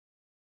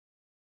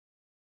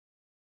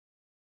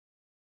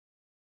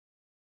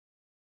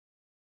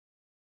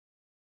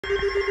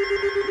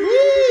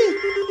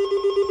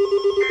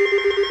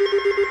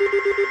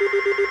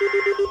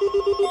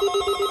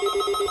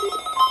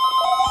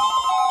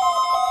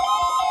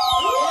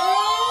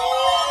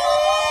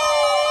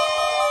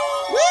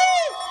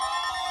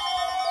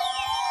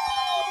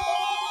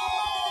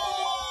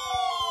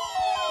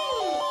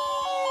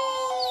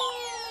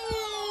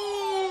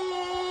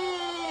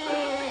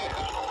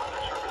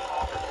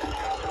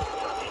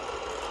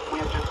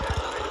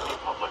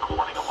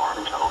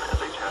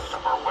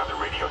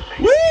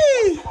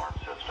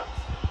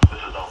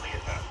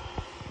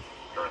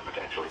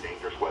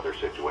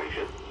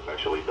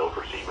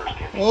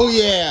Oh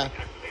yeah.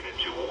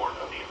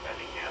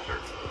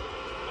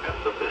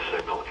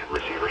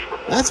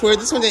 That's weird.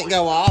 This one didn't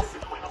go off.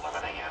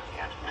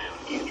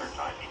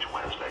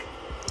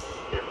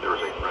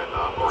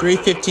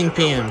 3:15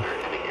 p.m.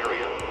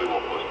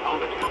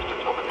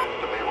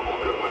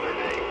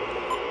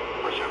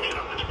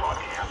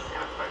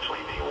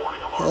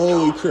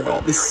 Holy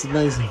crap, this is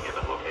amazing.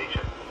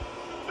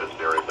 This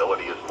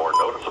variability is more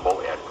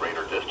noticeable at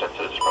greater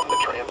distances from the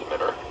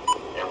transmitter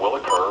and will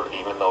occur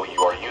even though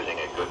you are using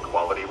a good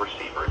quality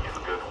receiver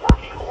in good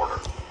working order.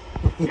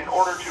 In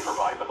order to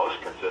provide the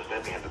most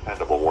consistent and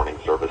dependable warning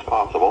service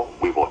possible,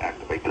 we will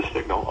activate the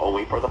signal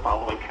only for the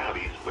following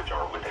counties which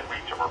are within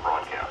reach of our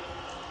broadcast.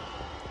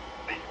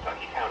 The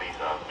Kentucky counties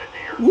of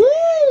Adair,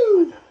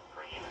 Clinton,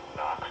 Greene,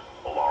 Knox,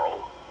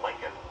 Laurel,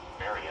 Lincoln,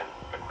 Marion,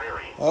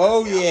 McCreary,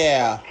 oh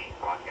yeah.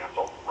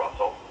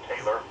 Russell,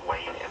 Taylor,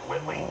 Wayne, and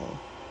Whitley.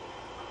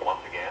 Once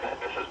again,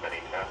 this has been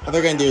a test Oh,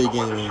 they're going to do it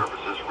again. Weather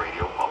Services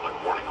radio public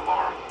warning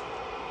alarm.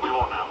 We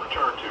will now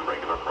return to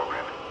regular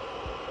programming.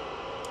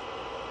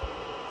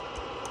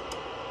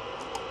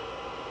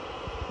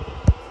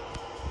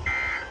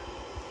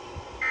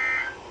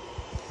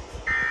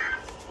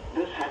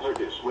 This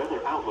hazardous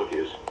weather outlook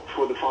is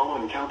for the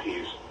following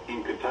counties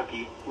in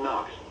Kentucky: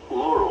 Knox,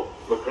 Laurel,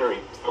 McCreary,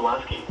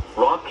 Pulaski,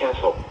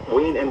 Rockcastle,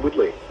 Wayne, and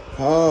Whitley.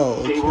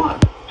 Oh, Day 1,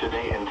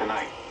 today and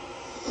tonight.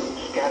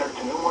 Scattered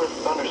to numerous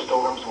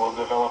thunderstorms will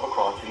develop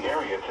across the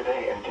area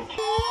today and continue.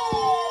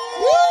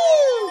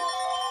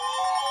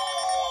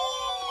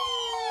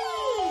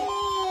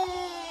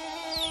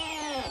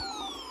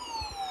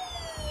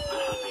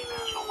 This is the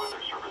National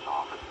Weather Service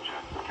office in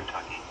Jackson,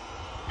 Kentucky.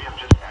 We have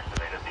just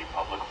activated the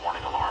public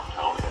warning alarm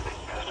tone as a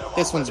test of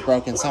this one's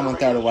broken. Someone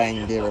throw it away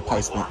and do a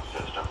replacement.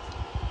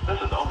 This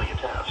is only a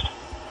test.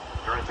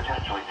 During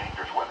potentially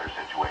dangerous weather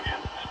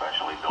situations,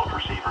 specially built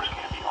receivers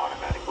can be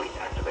automatically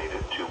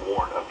activated to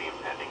warn of the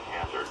impending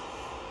hazard.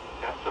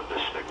 Tests of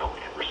this signal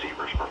and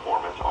receiver's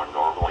performance are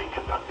normally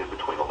conducted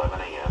between 11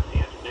 a.m.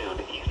 and noon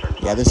Eastern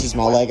Time. Yeah, this is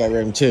my Lego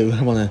room too.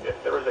 I want to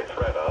If there is a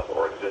threat of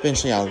or existing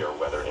eventually I'll severe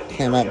weather in the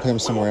clean them up and area, put them we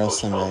somewhere will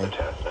else postpone someday. the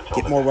test until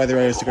Get the more next weather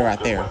areas to go available out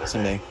good there weather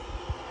someday. day.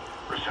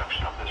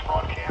 Reception of this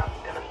broadcast,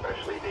 and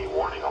especially the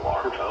warning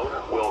alarm tone,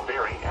 will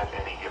vary at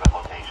any given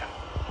location.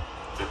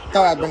 This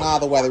Thought I'd bring all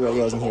the weather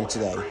variability radios in is here more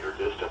today. at greater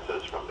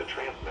distances from the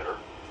transmitter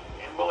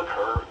and will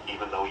occur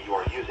even though you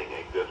are using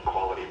a good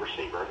quality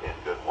receiver in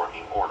good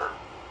working order.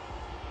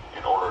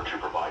 In order to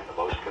provide the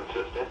most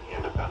consistent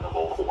and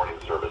dependable warning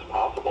service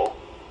possible,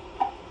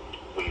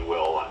 we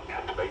will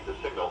activate the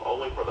signal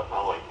only for the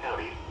following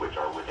counties which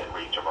are within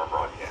reach of our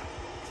broadcast.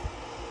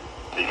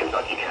 The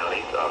Kentucky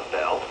counties of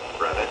Bell,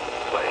 Brevet,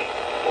 Clay,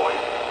 Floyd,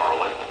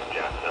 Harlan,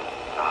 Jackson,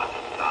 Scott,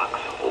 Knox,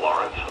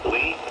 Lawrence,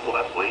 Lee,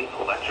 Leslie,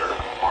 Letcher,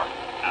 Martin,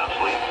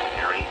 Ashley,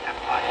 Erie, and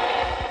Pike.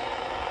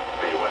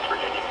 The West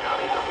Virginia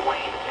counties of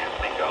Wayne and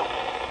Mingo,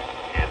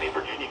 and the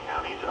Virginia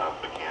counties of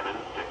Buchanan,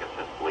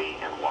 Dickinson, Lee,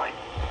 and White.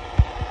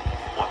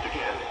 Once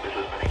again, this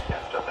has been a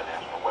test of the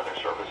National Weather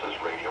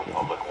Service's radio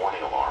public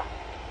warning alarm.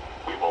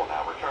 We will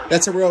now return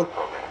That's to a real. the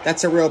program.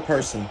 That's a real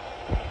person.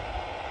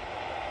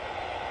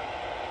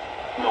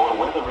 NOAA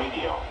Weather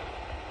Radio.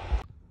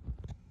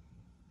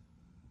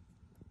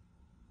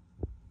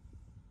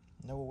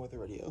 NOAA Weather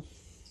Radio.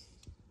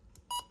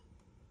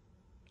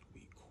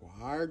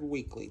 Required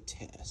weekly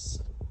tests.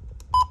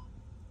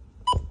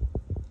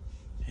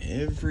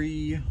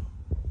 Every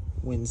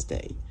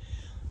Wednesday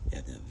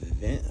at the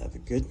event of a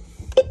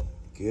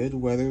good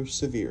weather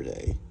severe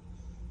day.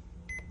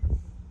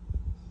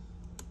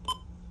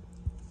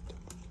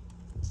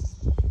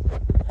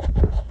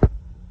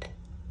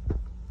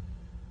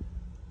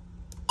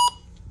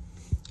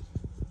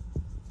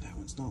 That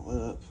one's not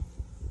lit up.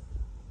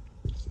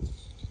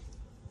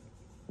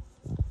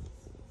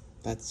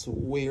 That's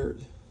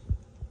weird.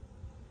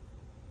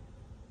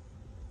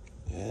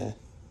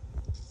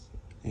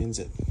 Ends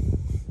at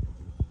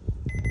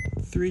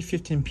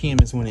 3:15 p.m.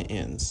 is when it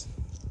ends.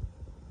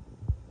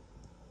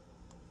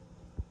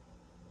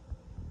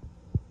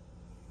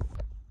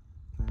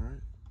 All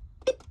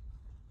right.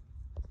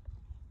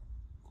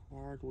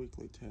 Required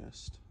weekly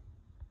test.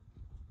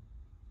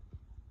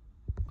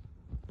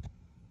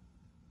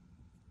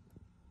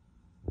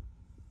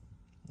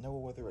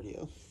 NOAA Weather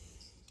Radio.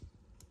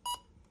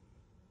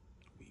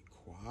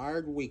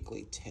 Required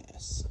weekly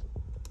tests.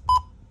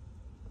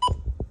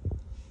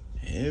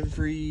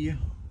 Every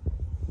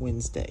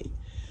Wednesday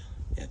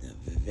at the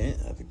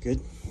event of a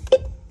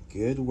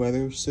good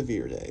weather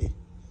severe day.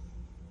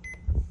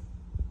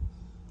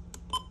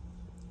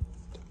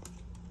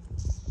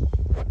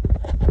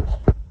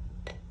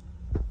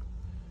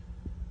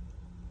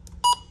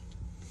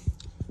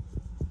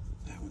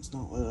 That one's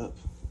not lit up.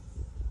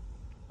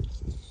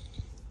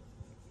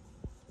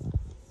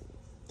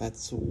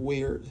 That's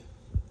weird.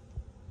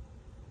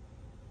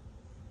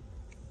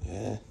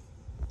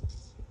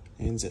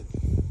 Ends at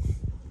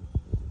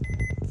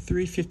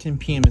 3:15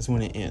 p.m. is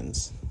when it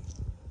ends.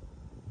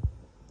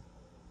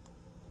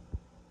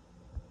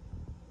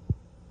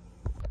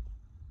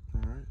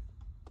 All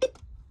right.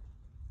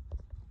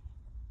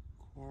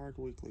 Required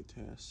weekly weekly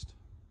test.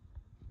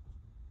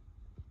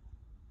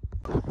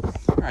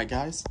 Alright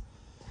guys,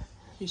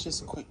 here's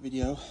just a quick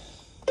video.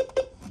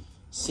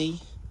 See,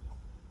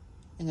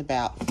 in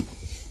about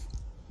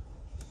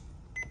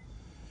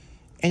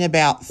 2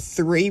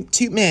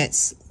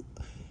 minutes,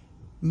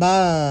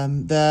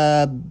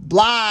 the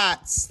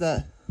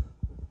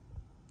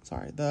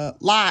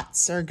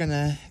lights are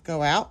gonna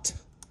go out.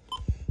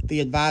 The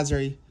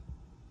advisory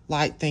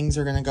light things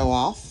are gonna go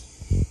off.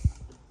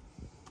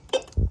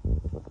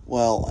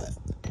 Well,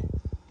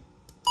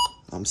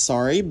 I'm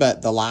sorry,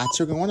 but the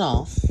lights are going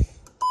off.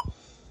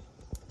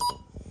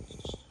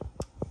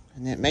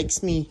 And it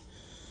makes me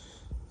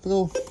a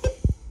little...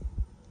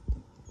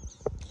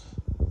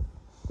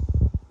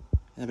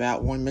 In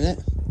about 1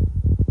 minute.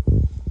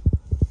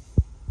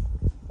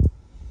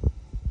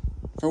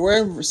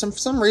 For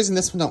some reason,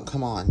 this one don't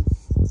come on.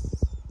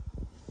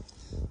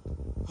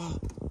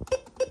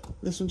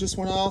 This one just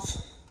went off.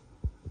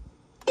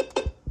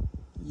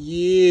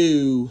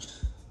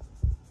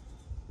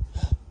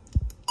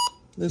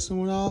 This one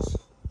went off.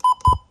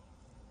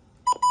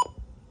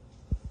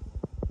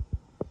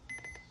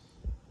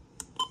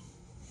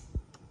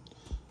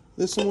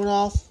 This one went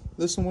off.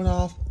 This one went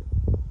off.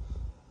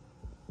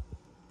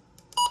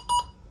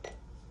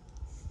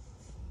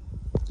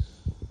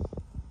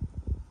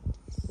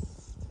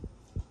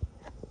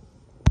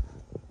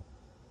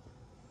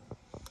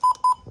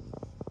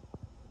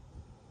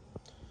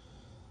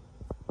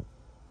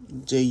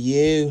 Do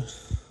you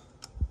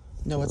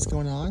know what's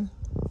going on?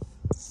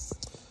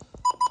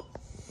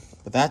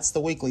 But that's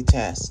the weekly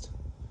test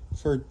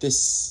for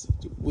this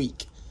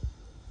week.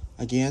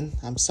 Again,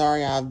 I'm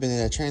sorry I've been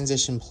in a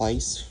transition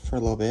place for a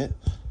little bit.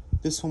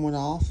 This one went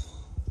off.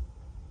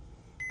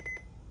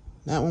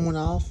 That one went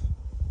off.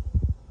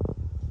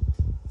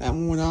 That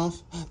one went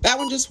off. That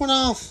one just went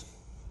off.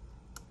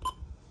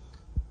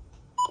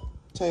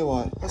 Tell you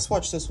what, let's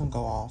watch this one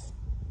go off.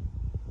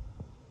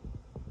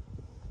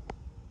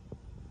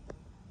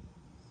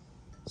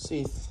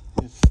 See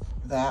if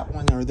that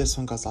one or this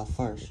one goes off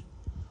first.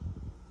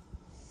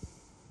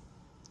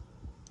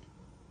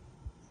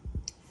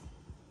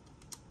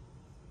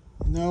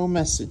 No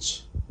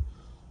message.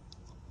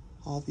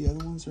 All the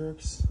other ones are...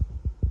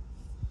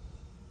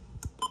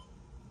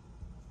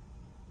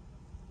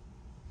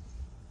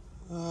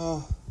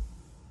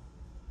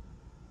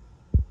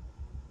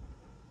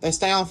 they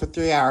stay on for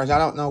 3 hours. I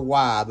don't know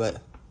why,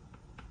 but...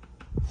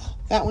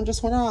 That one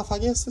just went off. I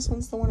guess this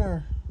one's the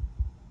winner.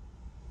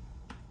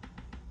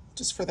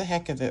 Just for the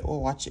heck of it,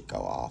 we'll watch it go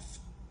off.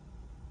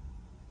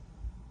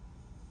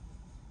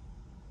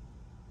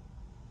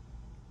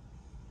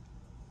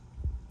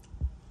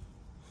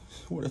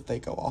 What if they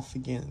go off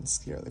again and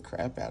scare the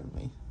crap out of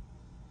me?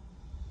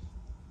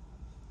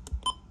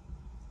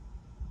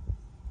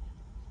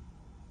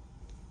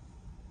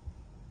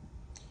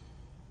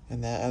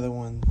 And that other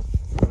one,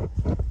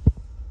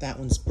 that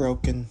one's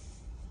broken.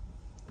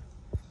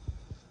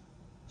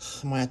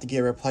 I'm gonna have to get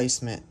a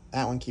replacement.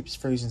 That one keeps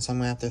freezing, so I'm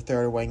gonna have to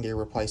throw it away and get a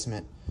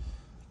replacement.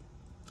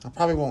 I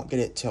probably won't get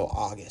it till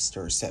August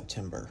or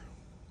September.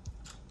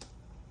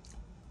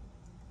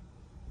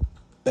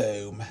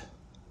 Boom.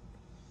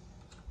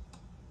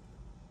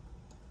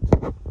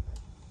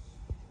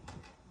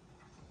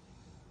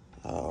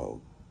 Oh.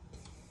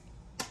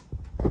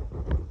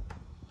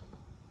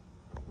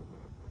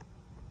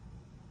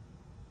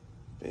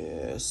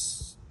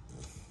 This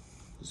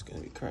is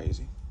gonna be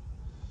crazy.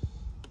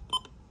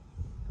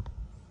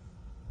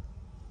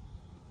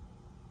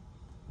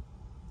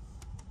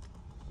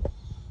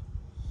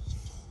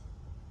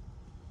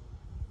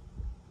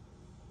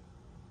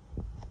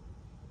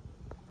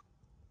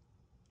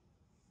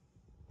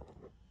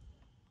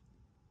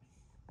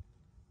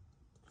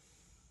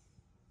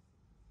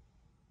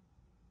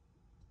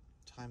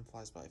 Time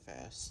flies by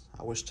fast.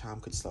 I wish time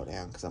could slow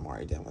down because I'm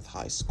already done with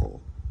high school,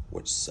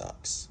 which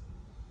sucks.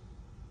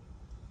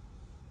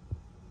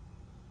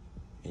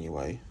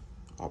 Anyway,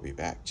 I'll be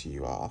back to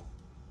you all.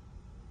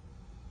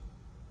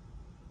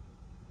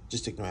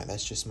 Just ignore it.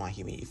 That's just my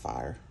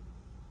humidifier.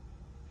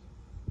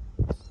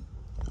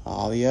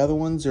 All the other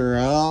ones are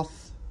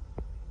off.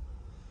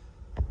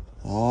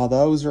 All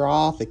those are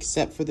off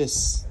except for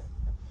this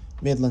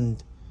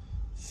Midland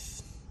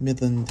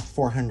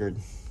 400.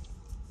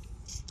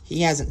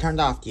 He hasn't turned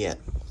off yet.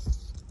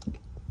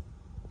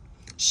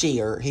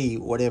 She or he,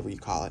 whatever you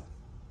call it.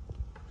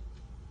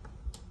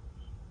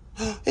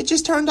 It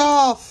just turned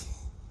off.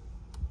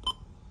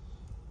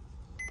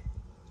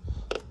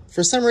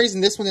 For some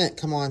reason, this one didn't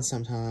come on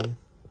sometime.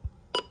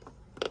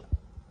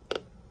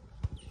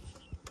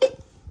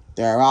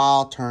 They're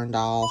all turned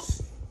off.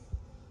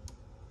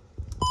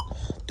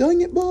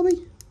 Dang it,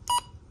 Bobby.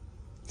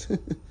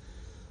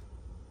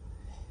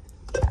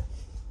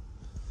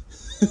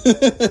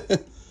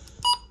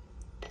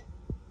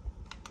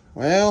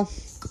 Well,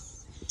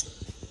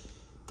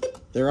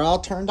 they're all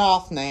turned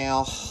off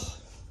now.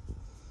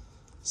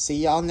 See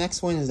y'all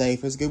next Wednesday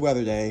if it's good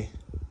weather day.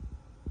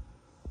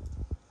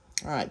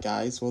 Alright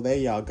guys, well there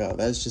y'all go.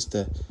 That's just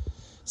a...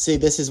 See,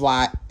 this is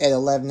why at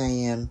 11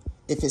 a.m.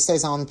 if it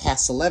stays on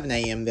past 11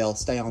 a.m., they'll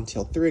stay on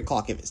till 3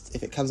 o'clock.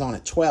 If it comes on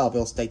at 12,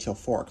 it'll stay till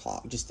 4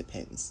 o'clock. Just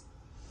depends.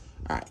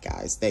 Alright,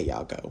 guys. There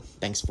y'all go.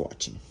 Thanks for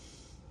watching.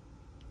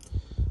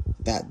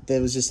 That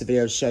was just a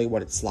video to show you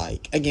what it's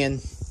like. Again,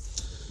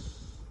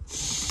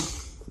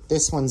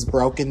 this one's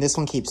broken. This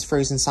one keeps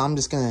freezing, so I'm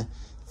just going to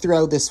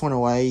throw this one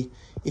away.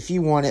 If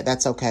you want it,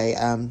 that's okay.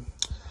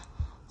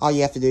 All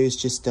you have to do is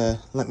just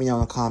let me know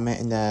in a comment,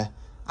 and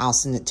I'll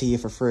send it to you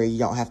for free. You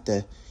don't have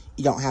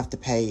to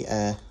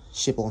pay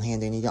shipping and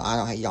handling. You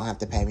don't have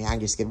to pay me. I can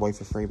just give it away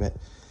for free, but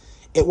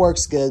it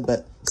works good.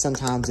 But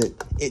sometimes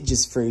it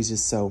just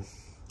freezes, so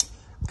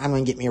I'm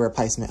gonna get me a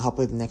replacement.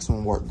 Hopefully the next one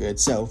will work good.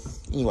 So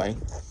anyway,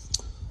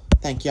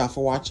 thank y'all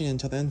for watching.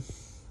 Until then,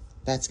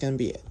 that's gonna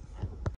be it.